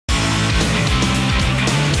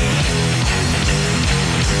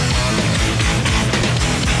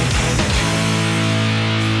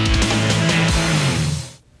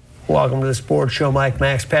Welcome to the Sports Show. Mike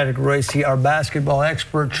Max, Patrick Royce, our basketball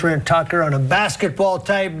expert, Trent Tucker, on a basketball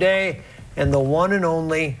type day, and the one and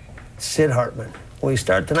only Sid Hartman. We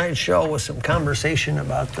start tonight's show with some conversation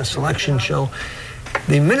about the selection show.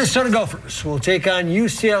 The Minnesota Gophers will take on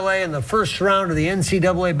UCLA in the first round of the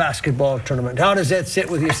NCAA basketball tournament. How does that sit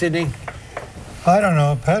with you, Sydney? I don't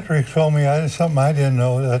know. Patrick told me something I didn't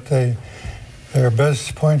know, that their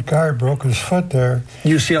best point guard broke his foot there.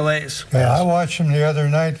 UCLA's. Yeah, yes. I watched them the other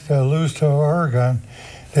night lose to Oregon.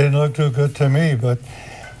 They didn't look too good to me, but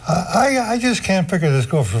I just can't figure this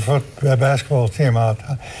Gopher basketball team out.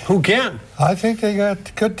 Who can? I think they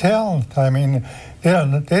got good talent. I mean, they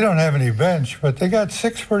don't have any bench, but they got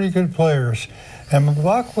 6 pretty good players. And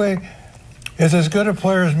Mbakwe is as good a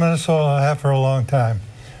player as Minnesota have for a long time.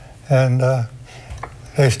 And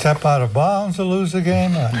they step out of bounds to lose the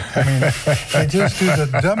game. I mean, they just do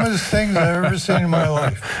the dumbest things I've ever seen in my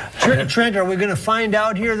life. Trent, are we going to find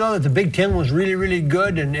out here, though, that the Big Ten was really, really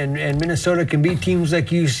good and Minnesota can beat teams like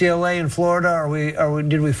UCLA and Florida?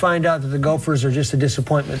 Did we find out that the Gophers are just a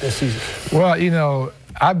disappointment this season? Well,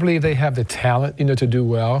 I believe they have the talent, to do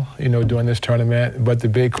well, during this tournament. But the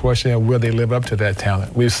big question is, will they live up to that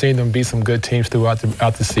talent? We've seen them beat some good teams throughout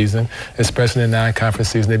the season, especially in the non-conference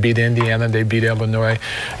season. They beat Indiana, they beat Illinois,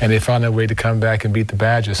 and they found a way to come back and beat the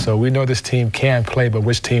Badgers. So we know this team can play, but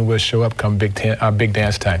which team will show up come Big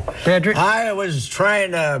Dance time? Patrick? I was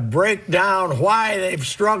trying to break down why they've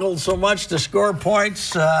struggled so much to score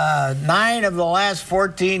points. 9 of the last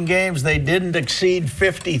 14 games, they didn't exceed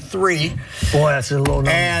 53. Boy, that's a low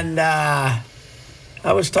number. And I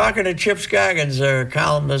was talking to Chip Scoggins, our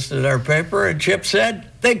columnist at our paper, and Chip said,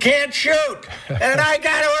 they can't shoot. And I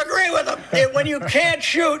got to agree with him. When you can't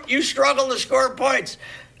shoot, you struggle to score points.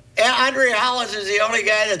 Andre Hollis is the only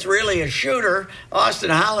guy that's really a shooter. Austin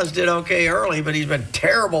Hollis did okay early, but he's been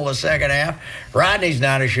terrible the second half. Rodney's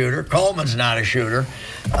not a shooter. Coleman's not a shooter.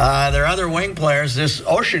 Their other wing players, this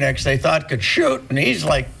Oceanics, they thought could shoot, and he's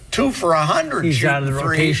like 2 for 100. He's out of the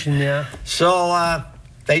rotation, yeah. So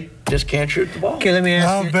they just can't shoot the ball. Okay, let me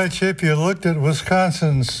ask you. I'll bet you if you looked at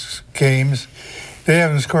Wisconsin's games, they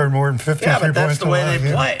haven't scored more than 53 points. Yeah, but that's the way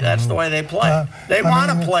they play. That's the way they play. They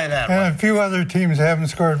want to play that way. And a few other teams haven't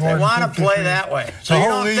scored more than 53. They want to play that way. So you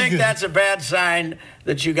don't think that's a bad sign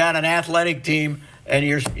that you got an athletic team and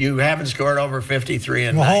you haven't scored over 53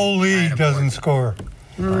 in the whole league doesn't score.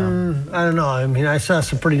 I don't know. I mean, I saw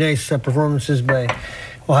some pretty nice performances by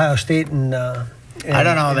Ohio State and I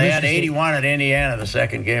don't know. They had 81 at Indiana the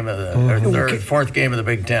second game of the fourth game of the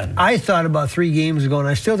Big Ten. I thought about 3 games ago, and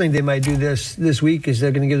I still think they might do this week, is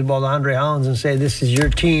they're going to give the ball to Andre Hollins and say, this is your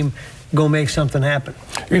team. Go make something happen.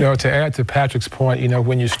 To add to Patrick's point,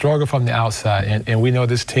 when you struggle from the outside, and we know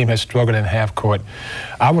this team has struggled in half court,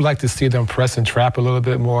 I would like to see them press and trap a little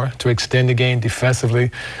bit more to extend the game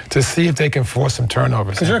defensively, to see if they can force some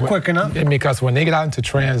turnovers. Because they're quick enough. Because when they get out into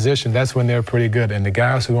transition, that's when they're pretty good. And the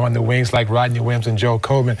guys who are on the wings, like Rodney Williams and Joe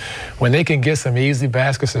Coleman, when they can get some easy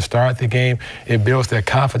baskets to start the game, it builds their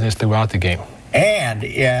confidence throughout the game. And,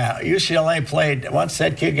 yeah, UCLA played, once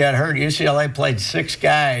that kid got hurt, UCLA played 6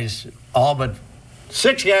 guys.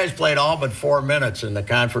 6 guys played all but 4 minutes in the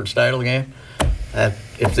conference title game.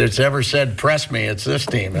 If it's ever said, press me, it's this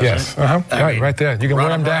team, isn't it? Right there. You can wear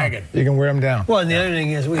them down. You can wear them down. Well, and the other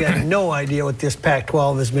thing is we got no idea what this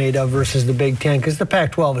Pac-12 is made of versus the Big Ten, because the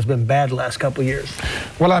Pac-12 has been bad the last couple of years.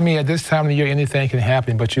 Well, at this time of the year, anything can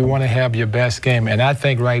happen, but you want to have your best game. And I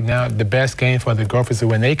think right now, the best game for the Gophers is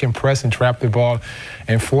when they can press and trap the ball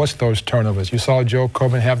and force those turnovers. You saw Joe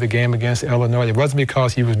Coleman have the game against Illinois. It wasn't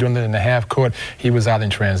because he was doing it in the half court. He was out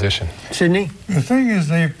in transition. Sydney? The thing is,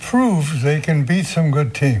 they proved they can beat some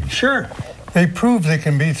good teams. Sure. They proved they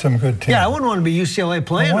can beat some good teams. Yeah, I wouldn't want to be UCLA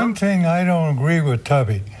playing. One thing I don't agree with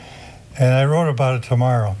Tubby, and I wrote about it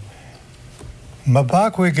tomorrow,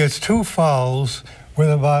 Mbakwe gets 2 fouls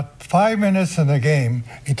with about 5 minutes in the game.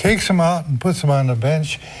 He takes them out and puts them on the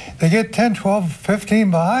bench. They get 10, 12,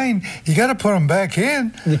 15 behind. You got to put them back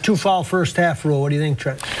in. The 2-foul first half rule, what do you think,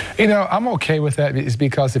 Trent? I'm okay with that. It's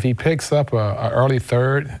because if he picks up an early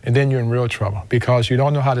third, and then you're in real trouble because you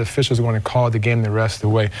don't know how the officials are going to call the game the rest of the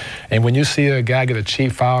way. And when you see a guy get a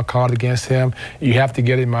cheap foul called against him, you have to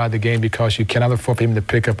get him out of the game because you cannot afford him to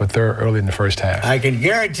pick up a third early in the first half. I can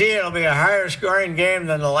guarantee it'll be a higher scoring game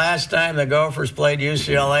than the last time the Gophers played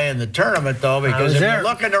UCLA in the tournament, though, because if you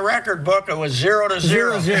look in the record book, it was 0-0.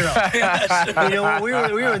 0-0. Yes. We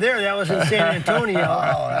were there. That was in San Antonio,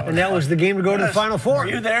 and that was the game to go to the Final Four. Were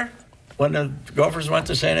you there when the Gophers went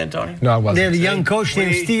to San Antonio? No, I wasn't. They had a young coach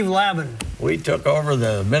named Steve Lavin. We took over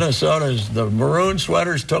the maroon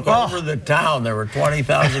sweaters took over the town. There were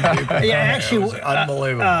 20,000 people. Yeah, actually, it was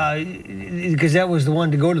unbelievable. Because that was the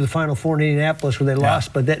one to go to the Final Four in Indianapolis where they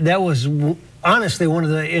lost. But that was honestly one of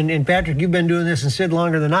the, and Patrick, you've been doing this and Sid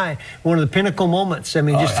longer than I, one of the pinnacle moments. I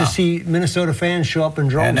mean, to see Minnesota fans show up in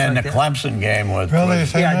droves. And then like the that. Clemson game was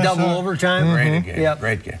double overtime. Great game.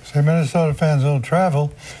 Great game. So Minnesota fans don't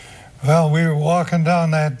travel. Well, we were walking down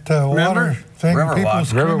that water thing, people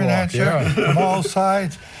screaming at you from all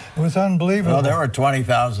sides. It was unbelievable. Well, there were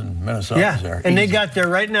 20,000 Minnesotans there. And they got there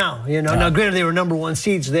right now. You know, now granted they were #1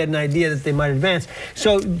 seeds, so they had an idea that they might advance.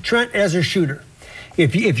 So Trent, as a shooter,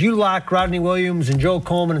 if you lock Rodney Williams and Joe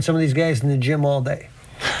Coleman and some of these guys in the gym all day,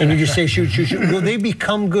 and you just say shoot, shoot, shoot, will they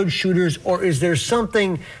become good shooters, or is there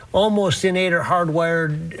something almost innate or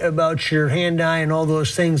hardwired about your hand-eye and all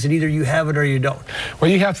those things that either you have it or you don't?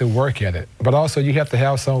 Well, you have to work at it, but also you have to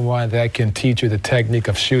have someone that can teach you the technique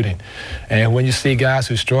of shooting. And when you see guys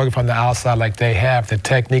who struggle from the outside like they have, the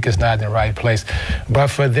technique is not in the right place. But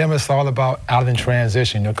for them, it's all about out in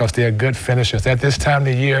transition, because they're good finishers. At this time of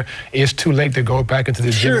the year, it's too late to go back into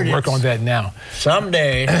the gym and work on that now.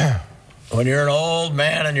 Someday, when you're an old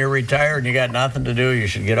man and you're retired and you got nothing to do, you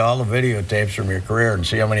should get all the videotapes from your career and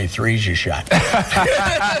see how many threes you shot. That'd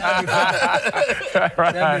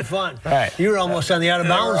be fun. Right. You were almost on the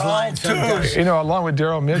out-of-bounds line sometimes. You know, along with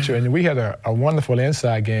Daryl Mitchell, and we had a wonderful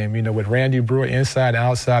inside game, you know, with Randy Brewer inside and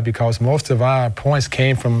outside, because most of our points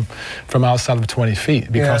came from outside of 20 feet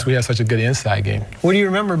because we had such a good inside game. What do you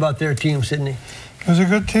remember about their team, Sidney? It was a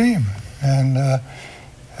good team, and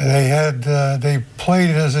they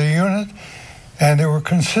played as a unit, and they were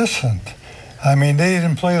consistent. I mean, they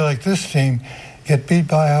didn't play like this team. Get beat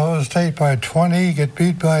by Ohio State by 20, get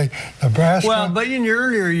beat by Nebraska. Well, but in your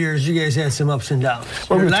earlier years, you guys had some ups and downs.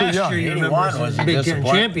 Well, we were last too young. year, you 81 remember, was the a Big Ten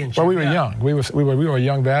disappointment. championship. Well, we were young. We were a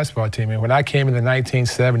young basketball team. And when I came in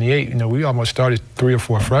 1978, you know, we almost started 3 or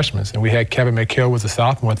 4 freshmen. And we had Kevin McHale was a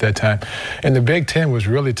sophomore at that time. And the Big Ten was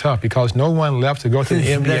really tough because no one left to go to the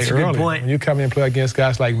NBA That's a good early. point. When you come in and play against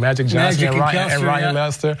guys like Magic Johnson and Ryan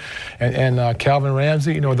Lester and Calvin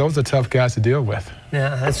Ramsey, you know, those are tough guys to deal with.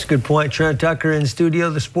 Yeah, that's a good point. Trent Tucker in studio,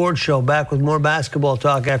 The Sports Show. Back with more basketball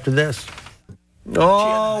talk after this.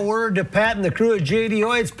 Oh, word to Pat and the crew at JD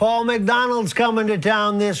Hoyt's. Paul McDonald's coming to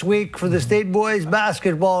town this week for the State Boys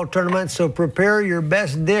basketball tournament, so prepare your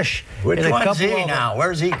best dish. Which in a one's couple he of now?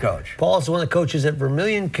 Where's he coach? Paul's the one that coaches at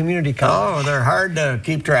Vermilion Community College. Oh, they're hard to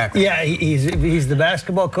keep track of. Yeah, he's the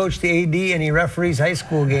basketball coach, the AD, and he referees high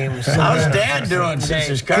school games. How's Dan doing since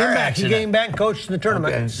his car accident? He came back and coached in the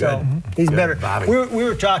tournament, Okay, so good. he's Good, better. Bobby. We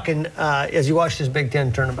were talking as you watched this Big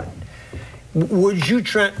Ten tournament. Would you,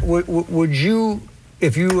 Trent, would you,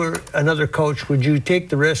 if you were another coach, would you take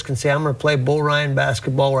the risk and say, I'm going to play Bo Ryan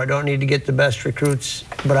basketball where I don't need to get the best recruits,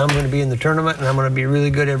 but I'm going to be in the tournament and I'm going to be really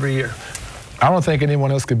good every year? I don't think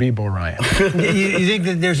anyone else could beat Bo Ryan. you think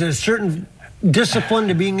that there's a certain discipline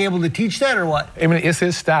to being able to teach that, or what? I mean, it's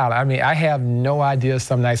his style. I mean, I have no idea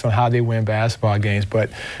some nights on how they win basketball games,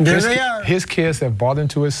 but his kids have bought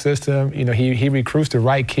into his system. You know, he recruits the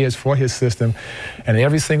right kids for his system, and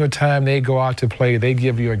every single time they go out to play, they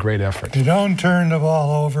give you a great effort. They don't turn the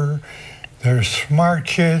ball over. They're smart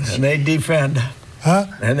kids. And they defend. Huh?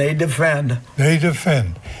 And they defend. They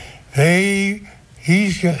defend.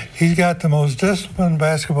 He's got the most disciplined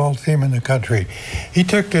basketball team in the country. He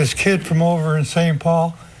took this kid from over in St.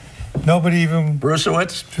 Paul. Nobody even...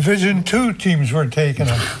 Brusewitz? Division II teams were taking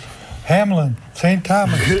him. Hamlin, St.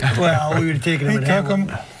 Thomas. Well, we would have taken him. He took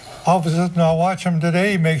him. All of a sudden, I'll watch him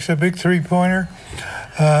today. He makes a big three-pointer.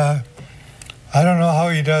 I don't know how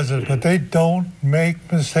he does it, but they don't make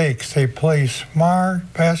mistakes. They play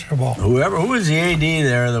smart basketball. Who was the AD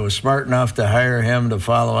there that was smart enough to hire him to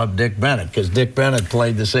follow up Dick Bennett? Because Dick Bennett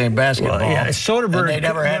played the same basketball. Well, yeah, Soderbergh. And they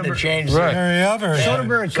never had to change Right.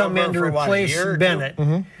 Soderbergh come in to replace Bennett.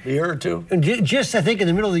 A year or two? Just, I think, in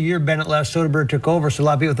the middle of the year, Bennett left, Soderbergh took over, so a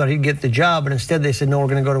lot of people thought he'd get the job, and instead they said, no, we're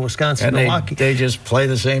going to go to Wisconsin And Milwaukee. they just play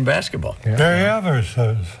the same basketball. Yeah. Barry Evers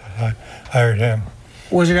hired him.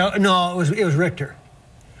 Was it? No, it was Richter.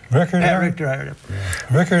 Rickard Richter hired him.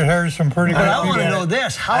 Rickard hired some pretty good But I want to people. know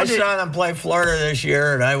this. I saw them play Florida this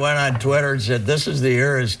year, and I went on Twitter and said, this is the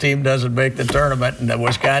year his team doesn't make the tournament, and the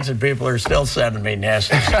Wisconsin people are still sending me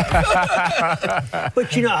nasty stuff.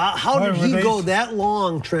 But, you know, how did he go that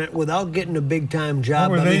long, Trent, without getting a big-time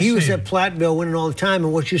job? I mean, he was at Platteville winning all the time,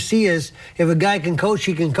 and what you see is if a guy can coach,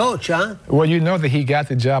 he can coach, huh? Well, you know that he got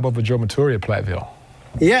the job over Joe Maturi at Platteville.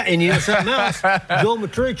 Yeah, and you know something else? Joe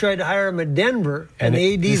Maturi tried to hire him at Denver, and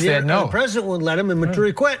the AD he there, said no. the president wouldn't let him, and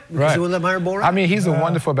Maturi quit because he wouldn't let him hire Bo Ryan. I mean, he's a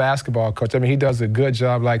wonderful basketball coach. I mean, he does a good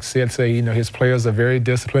job. Like Sid said, you know, his players are very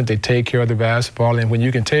disciplined. They take care of the basketball, and when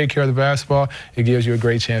you can take care of the basketball, it gives you a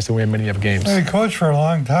great chance to win many of the games. He coached for a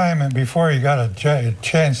long time, and before he got a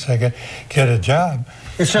chance to get a job.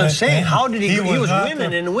 That's what I'm saying. How did he was not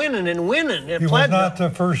winning and winning and winning. He was not the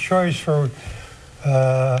first choice for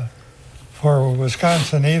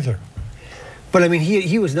Wisconsin either. But, I mean,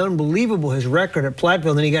 he was unbelievable, his record at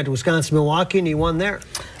Platteville. Then he got to Wisconsin, Milwaukee, and he won there.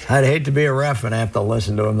 I'd hate to be a ref and have to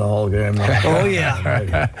listen to him the whole game. Oh,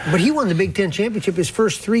 yeah. But he won the Big Ten championship his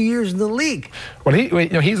first 3 years in the league. Well,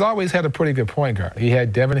 he's always had a pretty good point guard. He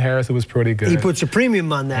had Devin Harris, who was pretty good. He puts a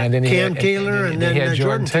premium on that. And then Cam Taylor, and then he had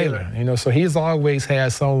Jordan Taylor. You know, so he's always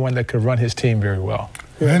had someone that could run his team very well.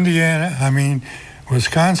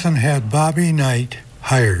 Wisconsin had Bobby Knight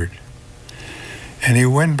hired. And he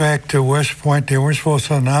went back to West Point. They weren't supposed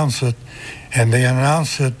to announce it, and they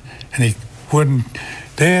announced it, and he wouldn't.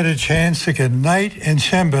 They had a chance to get Knight and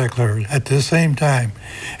Schembechler at the same time,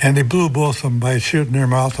 and they blew both of them by shooting their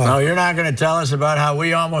mouth off. No, you're not going to tell us about how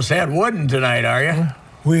we almost had Wooden tonight, are you?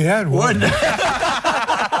 We had Wooden.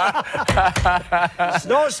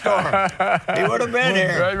 Snowstorm. He would have been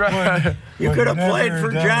here. Right. You could have played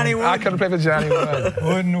for Johnny Wooden. I could have played for Johnny Wooden.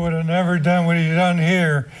 Wooden would have never done what he done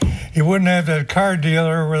here. He wouldn't have that car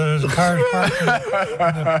dealer where there's cars parked in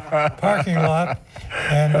the parking lot.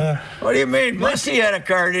 And what do you mean? Messi had a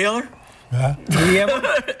car dealer. Did he ever?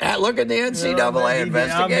 Look at the NCAA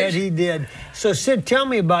investigation. I bet he did. So, Sid, tell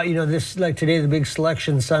me about, this, like today, the big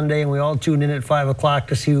selection Sunday, and we all tune in at 5 o'clock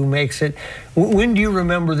to see who makes it. When do you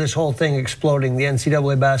remember this whole thing exploding, the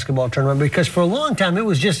NCAA basketball tournament? Because for a long time, it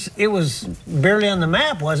was barely on the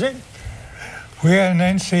map, was it? We had an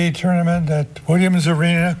NCAA tournament at Williams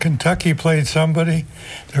Arena. Kentucky played somebody.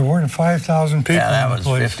 There weren't 5,000 people. Yeah, that in the was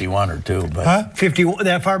place. 51 or 2. But Huh? 50,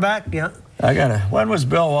 that far back? Yeah. When was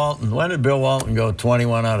Bill Walton? When did Bill Walton go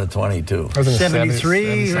 21 out of 22?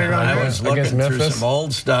 73. I was looking through Memphis. some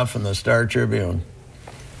old stuff in the Star Tribune,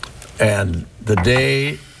 and the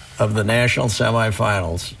day of the national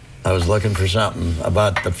semifinals, I was looking for something.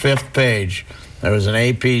 About the 5th page, there was an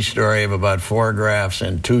AP story of about 4 graphs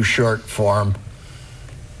and 2 short form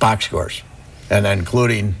box scores, and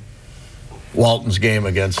including Walton's game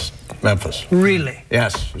against Memphis. Really?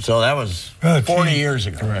 Yes. So that was 40 years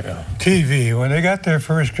ago. Right. TV, when they got their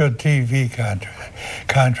first good TV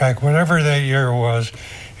contract, whatever that year was,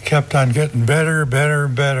 it kept on getting better.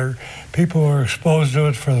 People were exposed to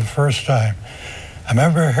it for the first time. I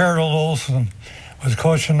remember Harold Olson was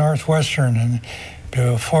coaching Northwestern, and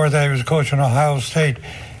before that he was coaching Ohio State,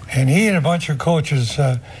 and he and a bunch of coaches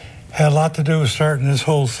had a lot to do with starting this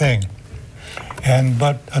whole thing.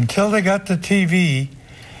 But until they got the TV,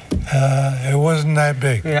 it wasn't that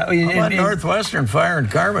big. Yeah. How about Northwestern firing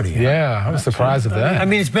Carmody? Yeah, I was surprised at that. I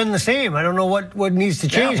mean, it's been the same. I don't know what needs to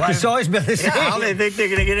change, because it's always been the same. How do they think they're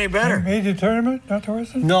going to get any They better? made the tournament,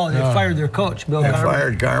 Northwestern? No, they fired their coach, Bill They Carmody.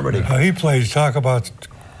 fired Carmody. Oh, he plays, talk about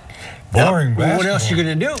boring basketball. What else are you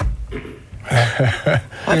going to do? I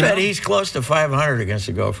bet he's close to 500 against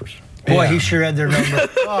the Gophers. Boy, he sure had their number.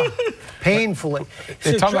 Painfully.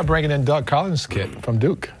 They're So, talking about bringing in Doug Collins' kid from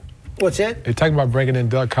Duke. what's that? They're talking about bringing in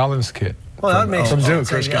Doug Collins' kid. Well, that makes From sense. Duke.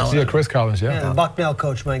 Chris Collins. Yeah, Chris Collins, Yeah, the Bucknell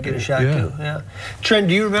coach might get a shot Yeah. too. Yeah. Trent,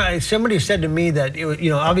 do you remember? Somebody said to me that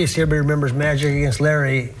obviously everybody remembers Magic against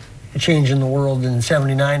Larry changing the world in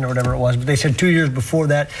 '79 or whatever it was. But they said 2 years before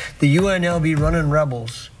that, the UNLV Running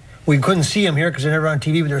Rebels. We couldn't see them here because they're never on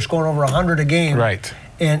TV, but they're scoring over 100 a game. Right.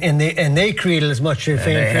 And they created as much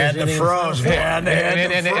fanfare. They had as the anything froze, else. man. They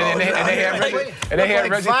had the froze. And they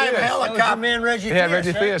had Reggie 5 Pierce. That was your helicopters. man Reggie They had Pierce,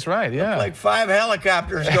 Reggie right? Pierce, right? Yeah. Like 5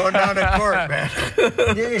 helicopters going down the court, man.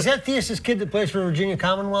 Is that Theus's kid that plays for Virginia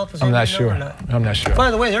Commonwealth? Is I'm that not your sure. number or not? I'm not sure.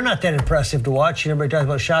 By the way, they're not that impressive to watch. Everybody talks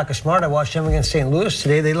about Shaka Smart. I watched them against St. Louis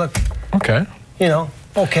today. They look, Okay.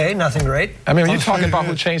 okay, nothing great. I mean, when I'll you're talking say about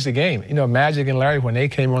who this. changed the game, Magic and Larry, when they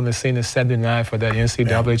came on the scene in '79 for that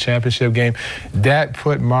NCAA championship game, that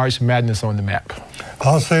put March Madness on the map.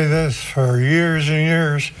 I'll say this, for years and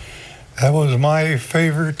years, that was my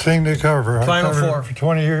favorite thing to cover. Final I covered Four. it for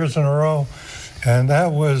 20 years in a row, and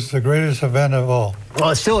that was the greatest event of all. Well,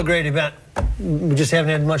 it's still a great event. We just haven't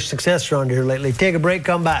had much success around here lately. Take a break,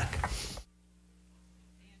 come back.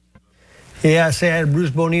 Yeah, I had Bruce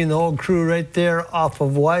Boney and the whole crew right there off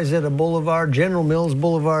of Wayzata Boulevard, General Mills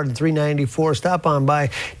Boulevard, and 394. Stop on by,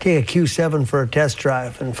 take a Q7 for a test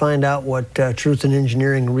drive, and find out what truth in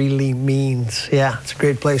engineering really means. Yeah, it's a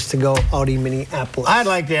great place to go, Audi Minneapolis. I'd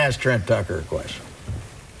like to ask Trent Tucker a question.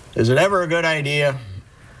 Is it ever a good idea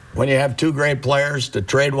when you have two great players to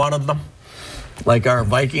trade one of them, like our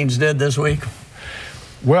Vikings did this week?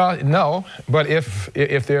 Well, no, but if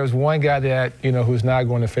there's one guy that, who's not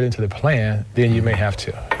going to fit into the plan, then you may have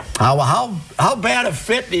to. How bad a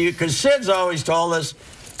fit do you, because Sid's always told us,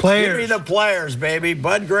 Players. give me the players, baby.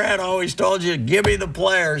 Bud Grant always told you, give me the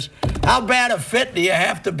players. How bad a fit do you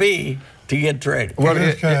have to be to get traded? Well,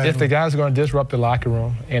 if the guy's going to disrupt the locker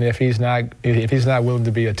room, and if he's not willing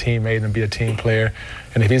to be a teammate and be a team player,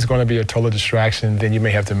 and if he's going to be a total distraction, then you may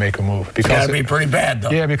have to make a move. It's got to be pretty bad, though.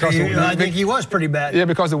 Yeah, because I think he was pretty bad. Yeah,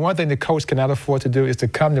 because the one thing the coach cannot afford to do is to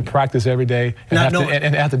come to practice every day and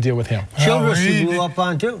have to deal with him. Childress he blew up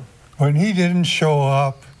on too. When he didn't show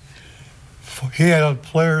up, he had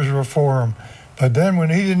players for him. But then when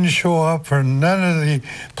he didn't show up for none of the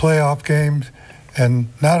playoff games and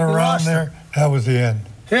not around there, that was the end.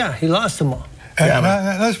 Yeah, he lost them all. And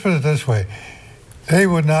let's put it this way. They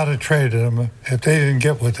would not have traded him if they didn't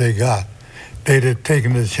get what they got. They'd have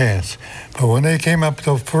taken the chance. But when they came up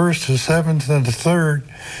the first, the seventh, and the third,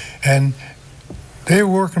 and they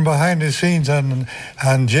were working behind the scenes on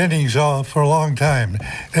Jennings for a long time.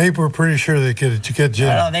 They were pretty sure they could get Jennings.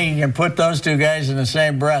 I don't think you can put those two guys in the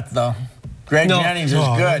same breath, though. Greg Jennings is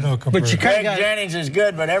good. But Greg Jennings is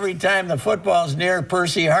good, but every time the football's near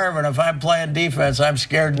Percy Harvin, if I'm playing defense, I'm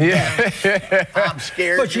scared to death. I'm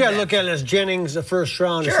scared. But you got to look at it as Jennings, the first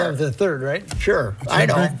round, the seventh, and third, right? Sure, I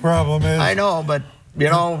know. The big problem is. I know, but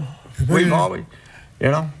we've always,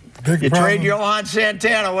 you trade Johan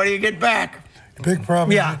Santana, what do you get back? The big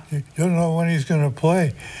problem is you don't know when he's going to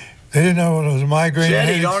play. They didn't know when it was migraine.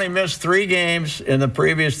 Said he'd only missed 3 games in the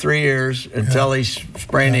previous 3 years until he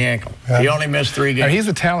sprained the ankle. He only missed 3 games. He's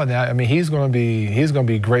a talent now. I mean, he's going to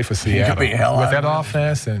be great for Seattle. He could be hell with out that of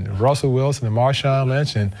offense and Russell Wilson and Marshawn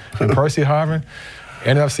Lynch and Percy Harvin.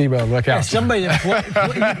 NFC better look out. Somebody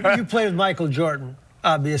that you played with Michael Jordan,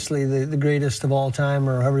 obviously the greatest of all time,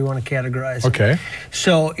 or however you want to categorize him. Okay.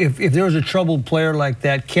 So if there was a troubled player like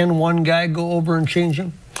that, can one guy go over and change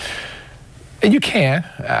him? You can.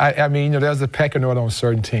 I mean, there's a pecking order on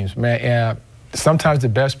certain teams, man. Sometimes the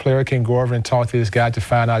best player can go over and talk to this guy to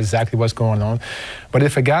find out exactly what's going on. But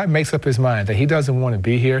if a guy makes up his mind that he doesn't want to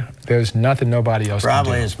be here, there's nothing nobody else can do.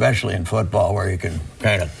 Probably, especially in football, where you can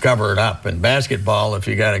kind of cover it up. In basketball, if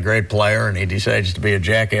you got a great player and he decides to be a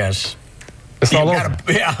jackass, it's all over.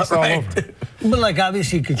 It's all over. But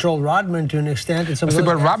obviously he controlled Rodman to an extent.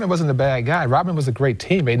 But Rodman wasn't a bad guy. Rodman was a great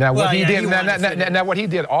teammate. Now what he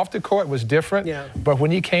did off the court was different. Yeah. But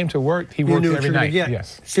when he came to work, he worked every night.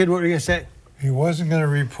 Yes. Sid, what were you gonna say? He wasn't going to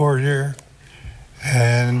report here,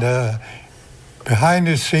 and behind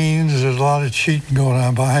the scenes, there's a lot of cheating going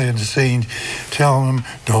on behind the scenes, telling them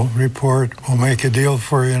don't report, we'll make a deal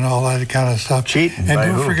for you, and all that kind of stuff. Cheating? And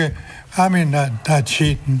don't forget, I mean not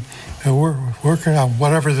cheating. We're working on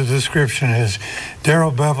whatever the description is.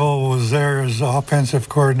 Darrell Bevell was there as the offensive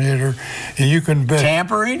coordinator, and you can bet.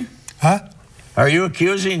 Tampering? Huh? Are you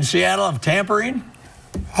accusing Seattle of tampering?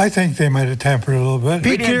 I think they might have tampered a little bit.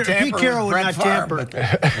 Pete Carroll would not tamper.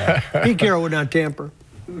 Pete Carroll would not tamper.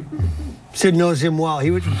 Sid knows him well.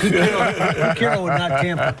 Pete Carroll would not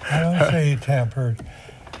tamper. I don't say he tampered,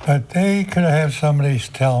 but they could have somebody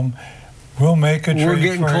tell him, we'll make a trade for you. We're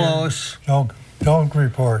getting close. Don't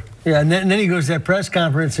report. Yeah, and then he goes to that press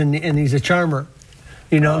conference and he's a charmer.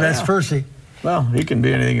 That's Percy. Well, he can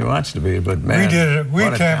be anything he wants to be, but man, we did it. We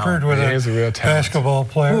tampered with a basketball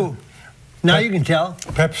player. Who? Now you can tell.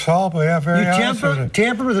 Pep Saul, but very honest with it.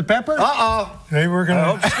 Tampered with the Pepper? They were going to.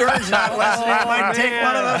 I hope Stern's not listening. I might take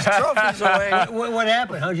one of those trophies away. What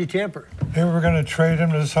happened? How'd you tamper? They were going to trade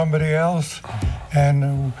him to somebody else,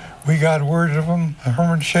 and we got word of him.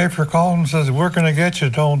 Herman Schaefer called him and says, we're going to get you.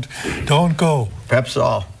 Don't go. Pep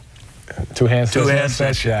Saul. Two hands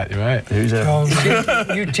set shot, right?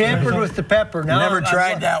 You tampered with the Pepper. Now, never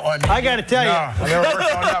tried that one. I got to tell you. I never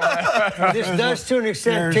worked on that one. This does, to an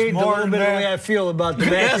extent, change a little bit of the way I feel about the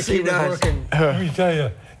magic he was working. Let me tell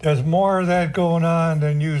you, there's more of that going on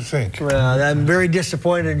than you think. Well, I'm very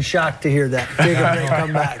disappointed and shocked to hear that. Take a break,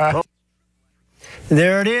 come back.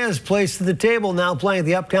 There it is, place to the table, now playing at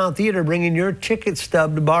the Uptown Theater, bringing your ticket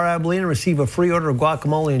stub to Bar Abilene and receive a free order of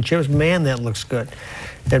guacamole and chips. Man, that looks good.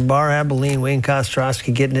 At Bar Abilene, Wayne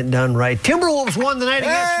Kostrowski getting it done right. Timberwolves won the night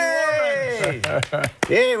against New Orleans.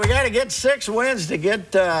 Hey, we got to get 6 wins to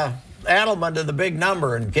get Adelman to the big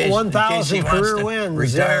number in case 1,000 career wins.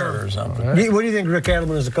 Retire or something. What do you think, Rick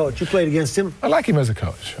Adelman, as a coach? You played against him. I like him as a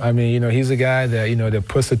coach. I mean, he's a guy that that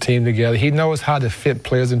puts a team together. He knows how to fit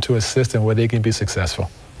players into a system where they can be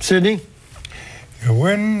successful. Sidney? You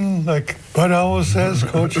win, like Bud always says,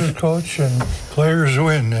 coaches coach and players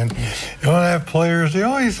win. And you don't have players. The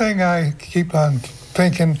only thing I keep on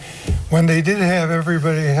thinking when they did have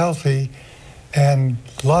everybody healthy and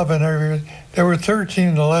Love and everybody, they were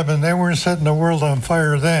 13-11. They weren't setting the world on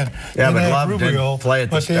fire then. Yeah, They but had Love Rubio, didn't play at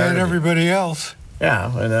the but they start had of the- everybody else.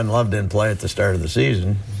 Yeah, and then Love didn't play at the start of the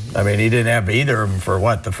season. I mean, he didn't have either of them for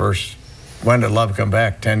what, the first, when did Love come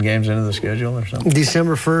back? 10 games into the schedule or something?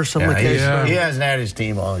 December 1st, something like that. He hasn't had his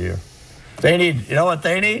team all year. They need, you know what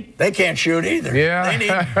they need? They can't shoot either. Yeah. They need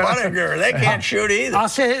Budinger. They can't shoot either. I'll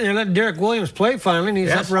say it, and let Derek Williams play finally, and he's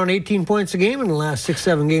Yes. up around 18 points a game in the last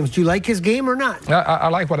 6-7 games. Do you like his game or not? I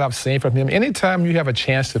like what I've seen from him. Anytime you have a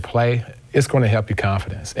chance to play, it's going to help your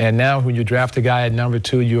confidence. And now when you draft a guy at number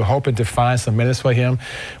 2, you're hoping to find some minutes for him.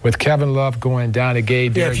 With Kevin Love going down to Gay,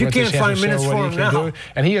 Yeah, if you Derek wants a can't chance find to show minutes what for he him can now. do.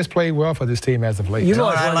 And he has played well for this team as of late. You know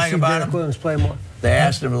what I I want like to see about Derek him? Williams play more. They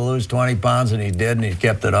asked him to lose 20 pounds, and he did, and he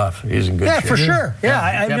kept it off. He's in good Yeah, shape. for sure. Yeah,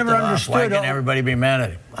 he I've kept never it off. understood. Why can everybody be mad at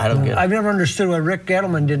him? I don't get it. I've never understood why Rick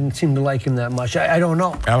Gettleman didn't seem to like him that much. I don't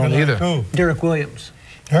know. I don't either. Who? Derek Williams.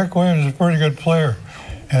 Derek Williams is a pretty good player,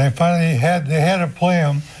 and they finally had to play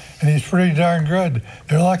him, and he's pretty darn good.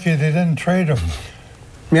 They're lucky they didn't trade him.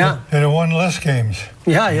 Yeah, They'd have won less games.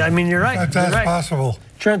 yeah. I mean, you're right. If You're that's right. possible.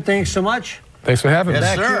 Trent, thanks so much. Thanks for having me.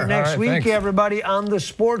 Yes, Back sir. here next All right, week, thanks. everybody, on the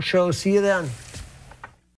Sports Show. See you then.